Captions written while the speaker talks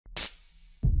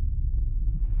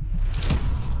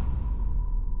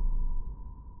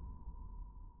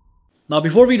Now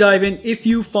before we dive in, if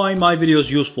you find my videos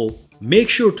useful, make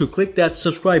sure to click that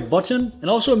subscribe button and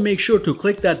also make sure to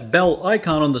click that bell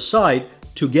icon on the side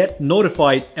to get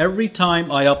notified every time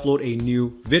I upload a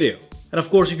new video. And of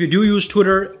course, if you do use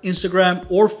Twitter, Instagram,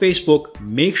 or Facebook,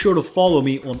 make sure to follow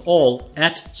me on all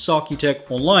at SAKITECH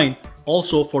Online,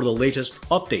 also for the latest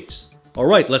updates.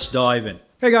 Alright, let's dive in.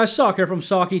 Hey guys, Sak here from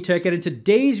SAKITECH, and in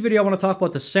today's video I want to talk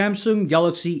about the Samsung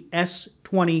Galaxy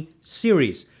S20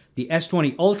 series. The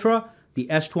S20 Ultra, the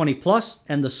S20 Plus,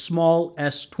 and the small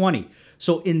S20.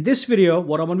 So in this video,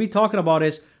 what I'm going to be talking about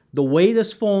is the way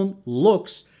this phone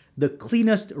looks, the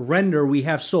cleanest render we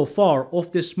have so far of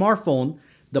this smartphone,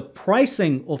 the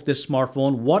pricing of this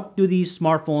smartphone, what do these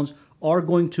smartphones are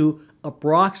going to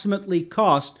approximately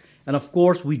cost, and of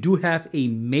course we do have a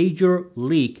major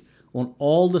leak on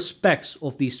all the specs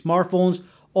of these smartphones.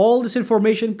 All this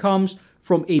information comes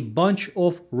from a bunch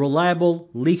of reliable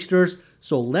leaksters,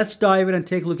 so let's dive in and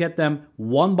take a look at them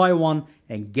one by one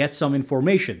and get some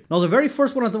information. Now the very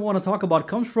first one I want to talk about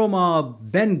comes from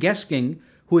Ben Gesking,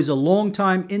 who is a long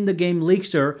time in the game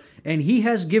leakster, and he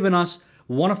has given us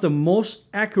one of the most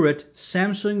accurate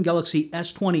Samsung Galaxy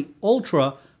S20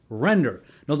 Ultra render.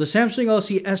 Now the Samsung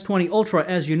Galaxy S20 Ultra,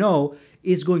 as you know,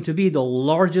 is going to be the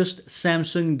largest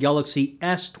Samsung Galaxy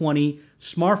S20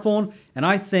 smartphone, and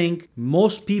I think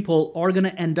most people are going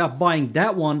to end up buying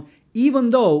that one, even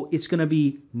though it's going to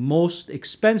be most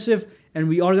expensive, and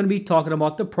we are going to be talking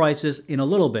about the prices in a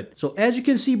little bit. So as you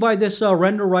can see by this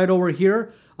render right over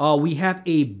here, we have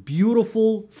a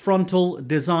beautiful frontal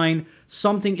design.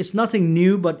 It's nothing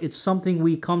new, but it's something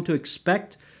we come to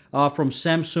expect from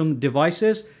Samsung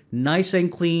devices. Nice and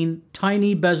clean,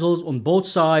 tiny bezels on both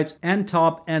sides and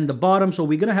top and the bottom. So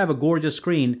we're going to have a gorgeous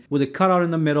screen with a cutout in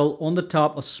the middle, on the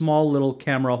top a small little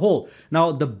camera hole.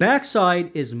 Now the back side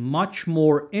is much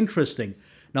more interesting.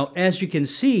 Now as you can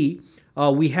see,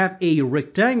 we have a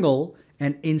rectangle,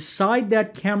 and inside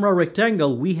that camera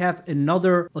rectangle we have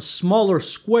a smaller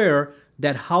square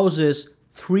that houses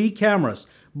 3 cameras.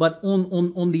 But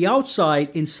on the outside,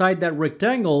 inside that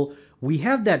rectangle, we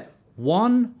have that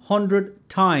 100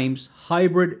 times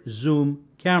hybrid zoom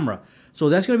camera. So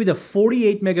that's going to be the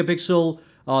 48 megapixel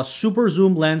super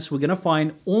zoom lens we're going to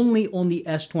find only on the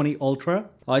S20 Ultra.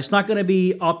 It's not going to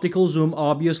be optical zoom,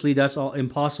 obviously that's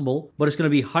impossible, but it's going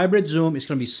to be hybrid zoom, it's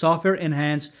going to be software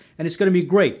enhanced, and it's going to be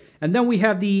great. And then we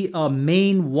have the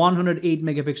main 108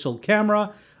 megapixel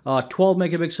camera, 12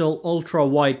 megapixel ultra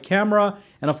wide camera,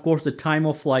 and of course the time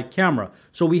of flight camera.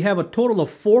 So we have a total of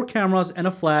 4 cameras and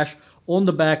a flash on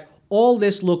the back. All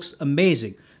this looks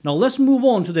amazing. Now let's move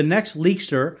on to the next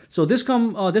leakster. So this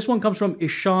one comes from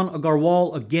Ishan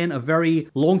Agarwal, again a very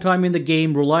long time in the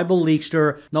game, reliable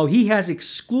leakster. Now he has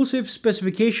exclusive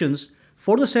specifications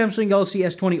for the Samsung Galaxy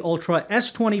S20 Ultra,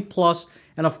 S20 Plus,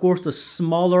 and of course the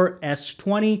smaller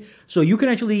S20. So you can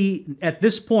actually at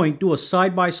this point do a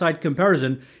side-by-side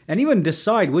comparison and even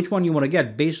decide which one you want to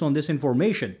get based on this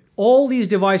information. All these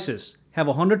devices have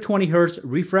 120 Hz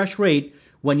refresh rate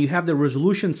when you have the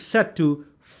resolution set to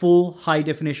full high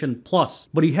definition plus.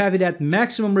 But you have it at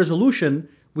maximum resolution,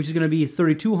 which is going to be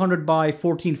 3200 by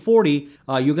 1440.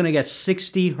 You're going to get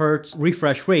 60 Hz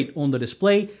refresh rate on the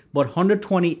display, but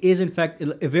 120 is in fact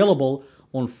available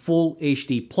on full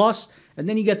HD plus. And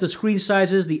then you get the screen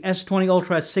sizes. The S20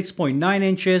 Ultra at 6.9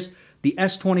 inches, the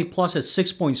S20 Plus at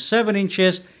 6.7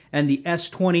 inches, and the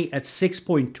S20 at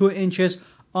 6.2 inches.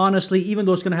 Honestly, even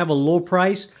though it's going to have a low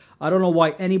price, I don't know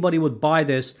why anybody would buy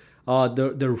this.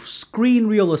 The screen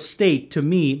real estate, to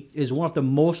me, is one of the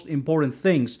most important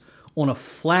things on a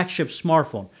flagship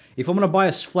smartphone. If I'm going to buy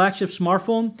a flagship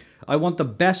smartphone, I want the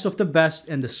best of the best,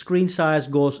 and the screen size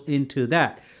goes into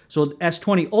that. So the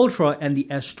S20 Ultra and the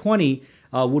S20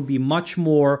 would be much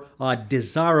more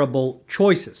desirable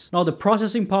choices. Now the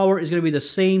processing power is going to be the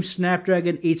same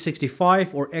Snapdragon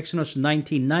 865 or Exynos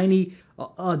 1990.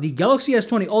 The Galaxy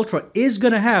S20 Ultra is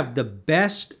going to have the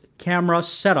best camera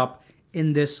setup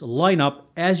in this lineup,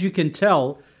 as you can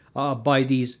tell by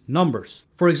these numbers.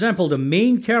 For example, the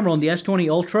main camera on the S20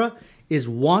 Ultra is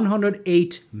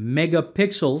 108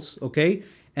 megapixels, okay?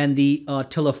 And the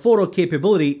telephoto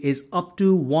capability is up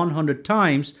to 100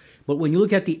 times. But when you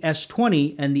look at the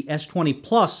S20 and the S20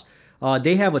 Plus,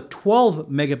 they have a 12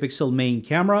 megapixel main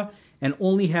camera and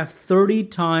only have 30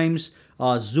 times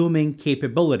zooming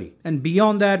capability. And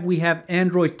beyond that, we have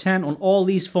Android 10 on all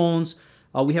these phones.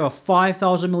 We have a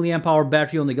 5,000 milliamp hour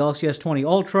battery on the Galaxy S20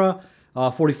 Ultra,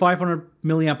 4,500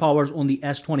 milliamp hours on the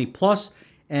S20 Plus,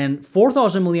 and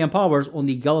 4,000 milliamp hours on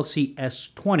the Galaxy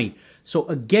S20. So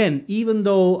again, even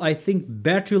though I think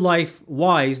battery life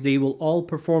wise they will all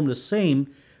perform the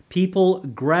same, people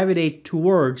gravitate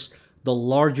towards the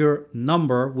larger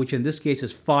number, which in this case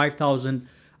is 5,000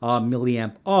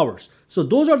 milliamp hours. So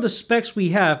those are the specs we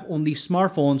have on these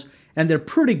smartphones, and they're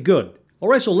pretty good. All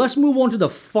right, so let's move on to the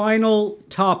final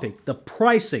topic, the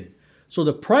pricing. So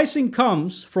the pricing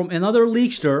comes from another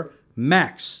leakster,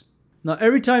 Max. Now,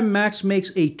 every time Max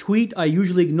makes a tweet, I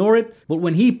usually ignore it, but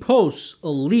when he posts a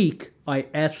leak, I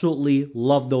absolutely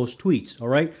love those tweets, all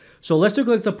right? So let's take a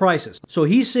look at the prices. So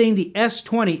he's saying the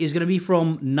S20 is going to be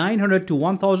from 900 to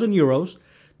 1,000 euros.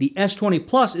 The S20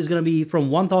 Plus is going to be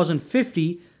from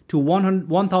 1,050 to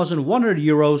 1,100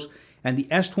 euros. And the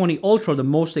S20 Ultra, the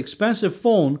most expensive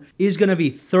phone, is going to be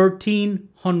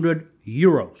 1,300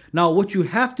 euros. Now, what you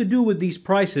have to do with these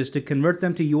prices to convert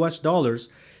them to US dollars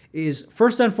is,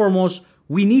 first and foremost,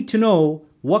 we need to know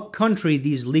what country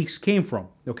these leaks came from,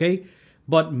 okay?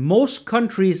 But most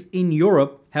countries in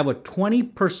Europe have a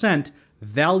 20%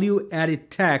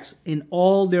 value-added tax in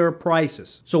all their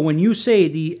prices. So when you say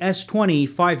the S20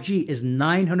 5G is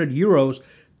 900 euros,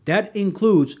 that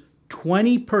includes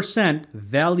 20%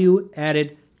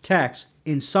 value-added tax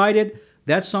inside it.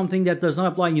 That's something that does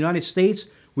not apply in the United States.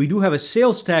 We do have a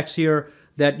sales tax here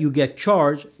that you get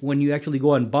charged when you actually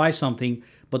go and buy something,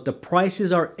 but the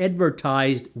prices are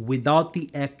advertised without the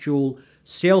actual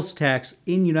sales tax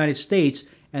in the United States,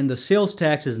 and the sales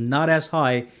tax is not as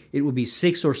high. It would be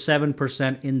 6 or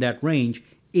 7% in that range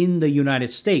in the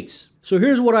United States. So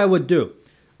here's what I would do.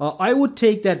 I would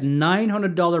take that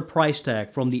 $900 price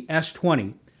tag from the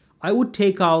S20. I would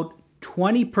take out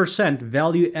 20%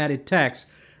 value-added tax.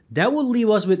 That would leave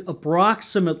us with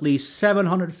approximately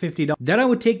 $750. Then I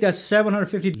would take that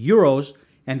 750 euros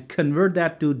and convert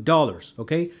that to dollars,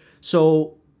 okay?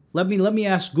 So let me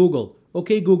ask Google.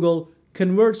 Okay, Google,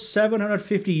 convert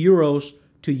 750 euros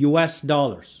to US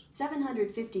dollars.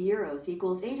 750 euros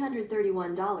equals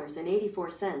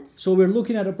 $831.84. So we're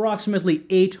looking at approximately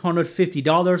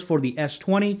 $850 for the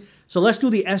S20. So let's do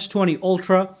the S20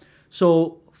 Ultra.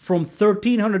 So from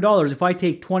 $1,300, if I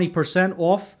take 20%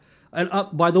 off, and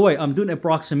by the way, I'm doing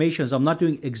approximations. I'm not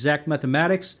doing exact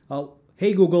mathematics.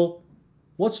 Hey Google,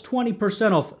 what's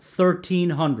 20% of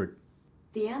 1,300?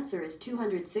 The answer is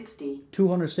 260.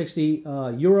 260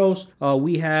 euros.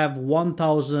 We have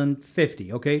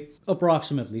 1,050, okay?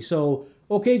 Approximately. So,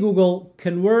 okay, Google,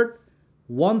 convert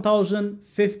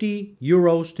 1,050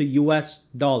 euros to US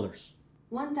dollars.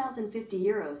 1,050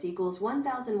 euros equals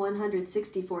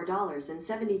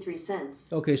 $1,164.73.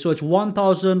 Okay, so it's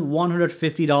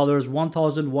 $1,150,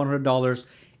 $1,100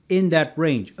 in that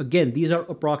range. Again, these are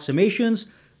approximations.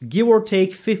 Give or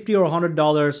take $50 or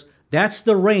 $100. That's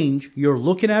the range you're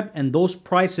looking at, and those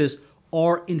prices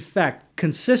are in fact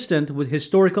consistent with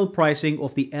historical pricing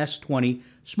of the S20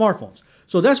 smartphones.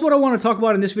 So that's what I want to talk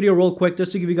about in this video real quick,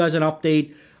 just to give you guys an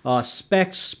update,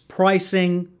 specs,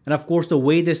 pricing, and of course the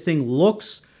way this thing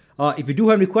looks. If you do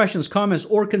have any questions, comments,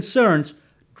 or concerns,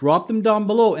 drop them down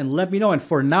below and let me know. And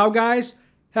for now, guys,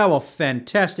 have a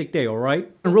fantastic day, all right?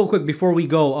 And real quick before we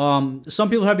go, some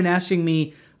people have been asking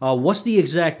me, what's the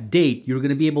exact date you're going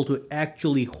to be able to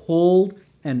actually hold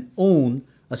and own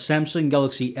a Samsung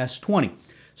Galaxy S20?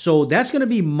 So that's going to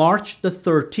be March the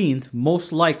 13th,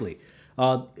 most likely.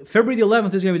 February the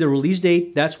 11th is going to be the release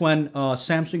date. That's when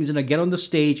Samsung is going to get on the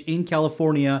stage in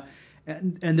California,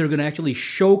 and they're going to actually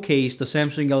showcase the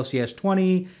Samsung Galaxy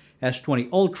S20, S20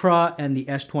 Ultra, and the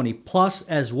S20 Plus,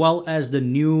 as well as the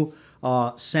new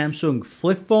Samsung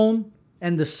Flip phone.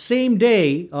 And the same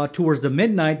day, towards the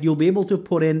midnight, you'll be able to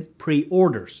put in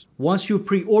pre-orders. Once you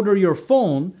pre-order your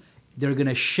phone, they're going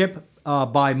to ship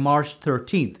by March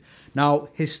 13th. Now,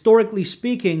 historically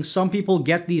speaking, some people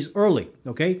get these early,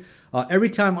 okay? Every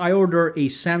time I order a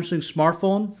Samsung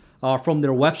smartphone from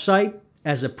their website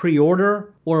as a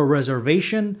pre-order or a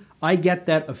reservation, I get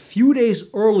that a few days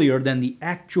earlier than the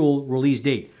actual release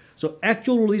date. So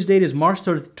actual release date is March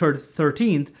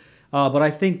 13th, but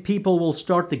I think people will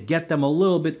start to get them a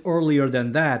little bit earlier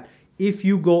than that if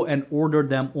you go and order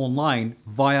them online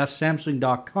via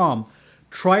Samsung.com.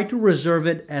 Try to reserve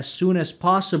it as soon as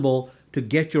possible to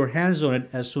get your hands on it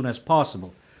as soon as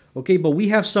possible. Okay, but we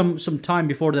have some time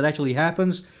before that actually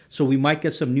happens, so we might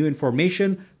get some new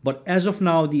information. But as of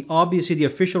now, obviously the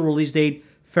official release date,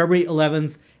 February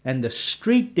 11th, and the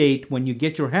street date when you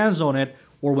get your hands on it,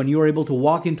 or when you're able to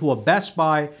walk into a Best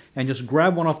Buy and just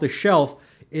grab one off the shelf,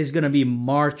 is going to be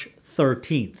March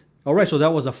 13th. All right, so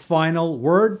that was a final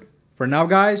word. For now,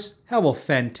 guys, have a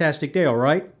fantastic day, all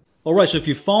right? All right, so if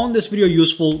you found this video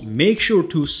useful, make sure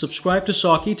to subscribe to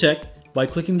SAKITECH by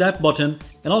clicking that button,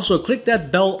 and also click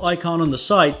that bell icon on the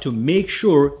side to make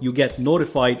sure you get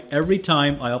notified every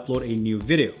time I upload a new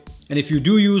video. And if you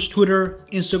do use Twitter,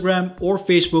 Instagram, or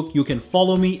Facebook, you can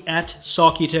follow me at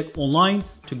SAKITECH online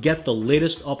to get the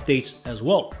latest updates as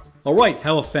well. Alright,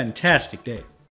 have a fantastic day.